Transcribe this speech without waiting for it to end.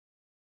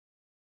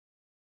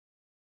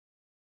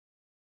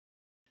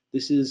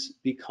this is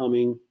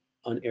becoming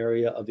an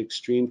area of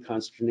extreme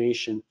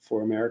consternation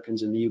for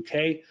Americans in the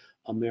UK,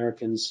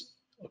 Americans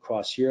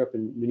across Europe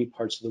and many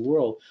parts of the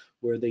world,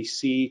 where they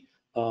see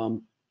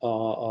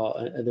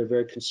they're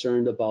very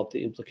concerned about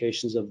the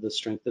implications of the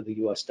strength of the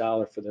US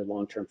dollar for their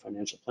long-term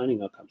financial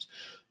planning outcomes.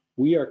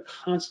 We are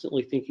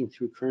constantly thinking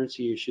through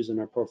currency issues in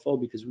our portfolio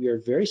because we are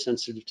very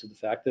sensitive to the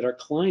fact that our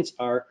clients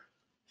are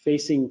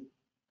facing,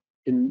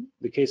 in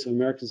the case of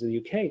Americans in the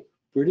UK,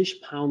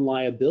 British pound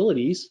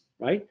liabilities,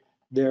 right?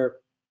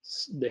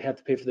 They have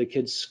to pay for their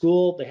kids'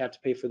 school, they have to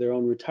pay for their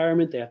own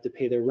retirement, they have to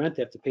pay their rent,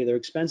 they have to pay their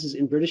expenses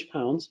in British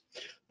pounds,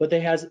 but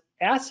they have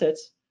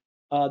assets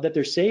that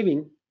they're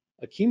saving,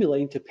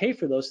 accumulating to pay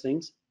for those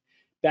things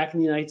back in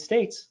the United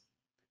States,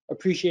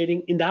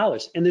 appreciating in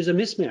dollars, and there's a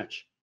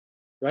mismatch,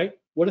 right?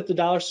 What if the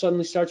dollar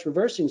suddenly starts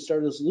reversing,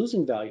 starts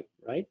losing value,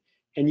 right?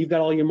 And you've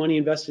got all your money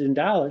invested in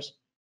dollars,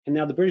 and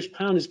now the British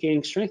pound is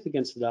gaining strength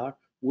against the dollar.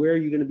 Where are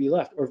you going to be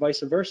left, or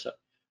vice versa,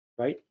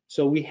 right?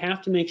 So we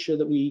have to make sure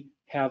that we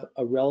have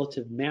a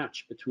relative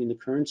match between the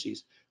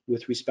currencies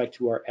with respect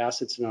to our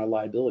assets and our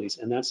liabilities,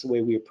 and that's the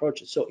way we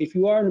approach it. So if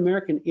you are an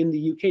American in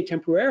the UK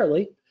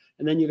temporarily,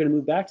 and then you're going to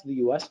move back to the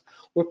US,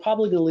 we're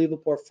probably going to leave a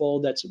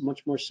portfolio that's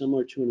much more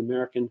similar to an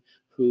American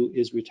who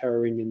is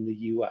retiring in the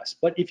US.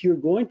 But if you're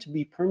going to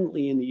be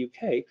permanently in the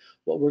UK,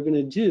 what we're going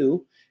to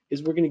do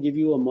is we're going to give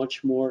you a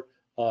much more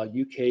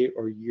UK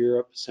or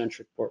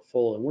Europe-centric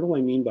portfolio. And what do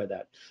I mean by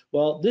that?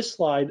 Well, this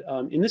slide,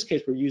 in this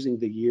case, we're using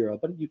the euro,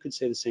 but you could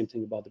say the same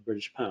thing about the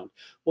British pound.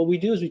 What we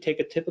do is we take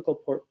a typical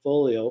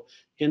portfolio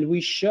and we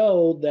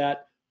show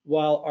that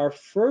while our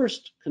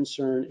first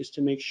concern is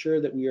to make sure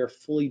that we are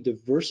fully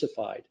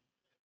diversified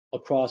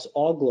across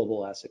all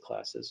global asset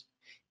classes,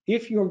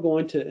 if you're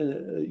going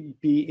to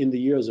be in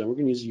the Eurozone, we're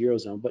going to use the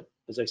Eurozone, but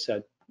as I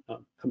said,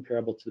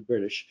 comparable to the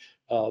British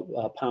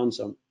pound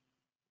zone,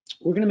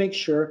 we're going to make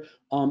sure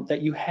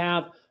that you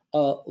have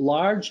a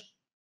large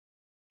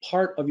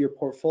part of your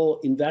portfolio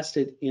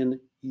invested in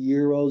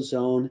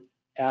Eurozone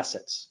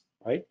assets,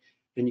 right?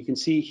 And you can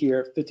see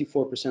here,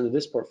 54% of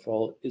this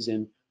portfolio is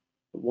in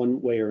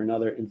one way or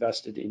another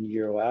invested in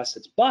Euro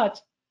assets. But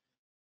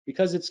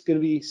because it's going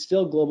to be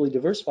still globally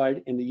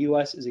diversified and the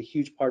US is a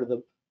huge part of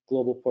the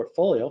global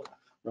portfolio,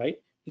 right?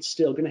 It's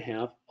still going to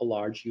have a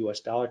large US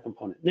dollar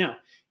component. Now,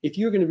 if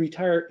you're going to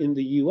retire in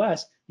the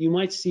US, you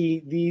might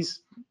see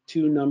these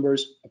two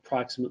numbers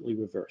approximately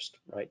reversed,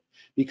 right?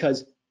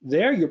 Because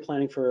there you're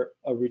planning for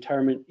a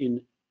retirement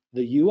in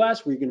the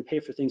US where you're going to pay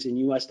for things in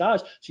US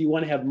dollars, so you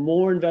want to have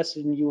more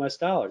invested in US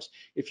dollars.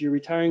 If you're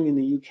retiring in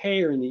the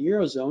UK or in the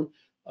Eurozone,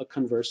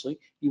 conversely,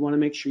 you want to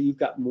make sure you've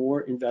got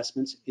more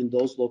investments in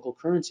those local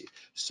currencies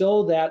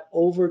so that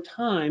over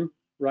time,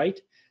 right,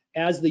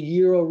 as the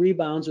euro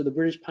rebounds or the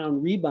British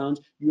pound rebounds,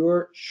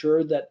 you're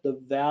sure that the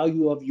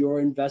value of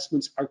your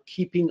investments are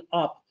keeping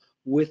up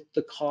with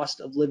the cost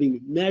of living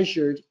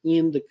measured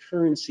in the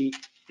currency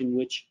in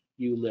which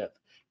you live.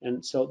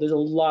 And so there's a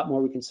lot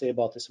more we can say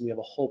about this, and we have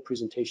a whole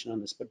presentation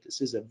on this, but this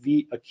is a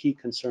key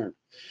concern.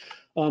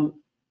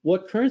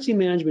 What currency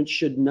management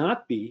should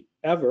not be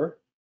ever,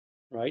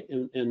 right,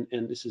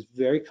 and this is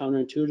very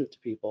counterintuitive to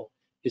people,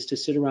 is to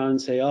sit around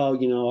and say, oh,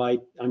 you know,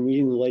 I'm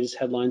reading the latest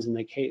headlines and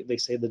they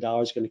say the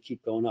dollar is going to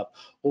keep going up,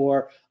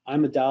 or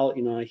I'm a dollar,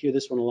 you know, I hear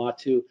this one a lot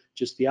too,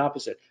 just the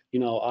opposite. You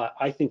know,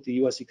 I think the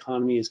U.S.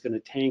 economy is going to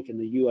tank and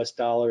the U.S.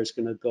 dollar is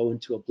going to go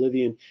into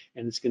oblivion,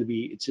 and it's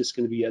just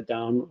going to be a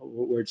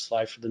downward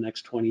slide for the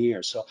next 20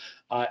 years. So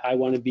I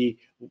want to be,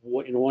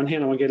 in one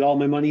hand, I want to get all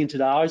my money into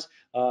dollars.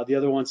 The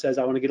other one says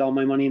I want to get all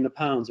my money into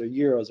pounds or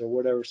euros or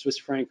whatever, Swiss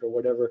franc or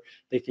whatever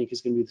they think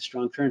is going to be the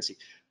strong currency.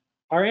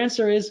 Our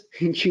answer is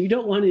you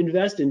don't want to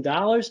invest in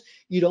dollars,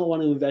 you don't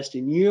want to invest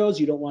in euros,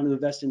 you don't want to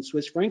invest in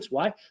Swiss francs.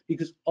 Why?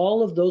 Because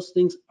all of those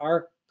things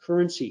are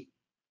currency.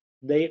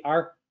 They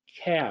are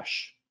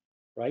cash,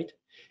 right?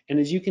 And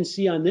as you can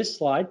see on this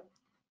slide,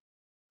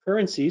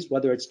 currencies,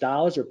 whether it's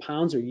dollars or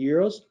pounds or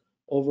euros,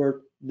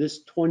 over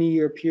this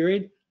 20-year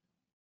period,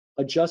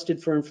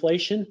 adjusted for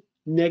inflation,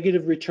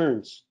 negative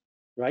returns,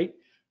 right?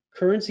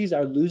 Currencies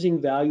are losing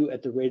value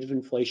at the rate of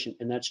inflation,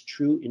 and that's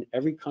true in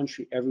every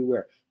country,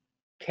 everywhere.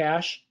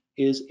 Cash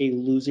is a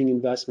losing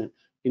investment.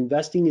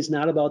 Investing is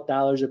not about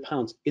dollars or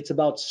pounds. It's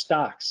about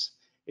stocks.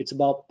 It's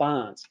about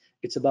bonds.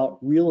 It's about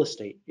real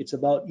estate. It's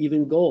about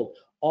even gold.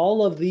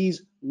 All of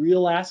these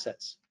real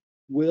assets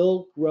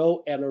will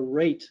grow at a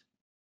rate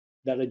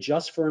that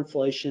adjusts for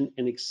inflation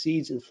and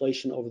exceeds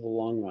inflation over the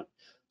long run.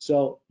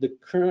 So the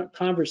current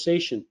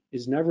conversation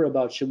is never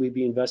about should we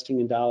be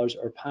investing in dollars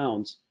or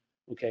pounds,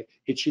 okay?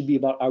 It should be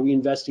about are we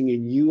investing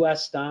in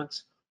US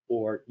stocks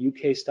or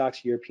UK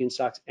stocks, European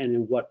stocks, and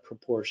in what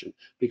proportion?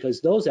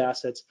 Because those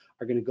assets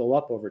are going to go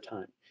up over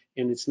time.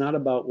 And it's not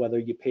about whether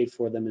you paid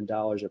for them in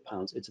dollars or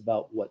pounds, it's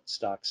about what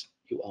stocks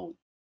you own.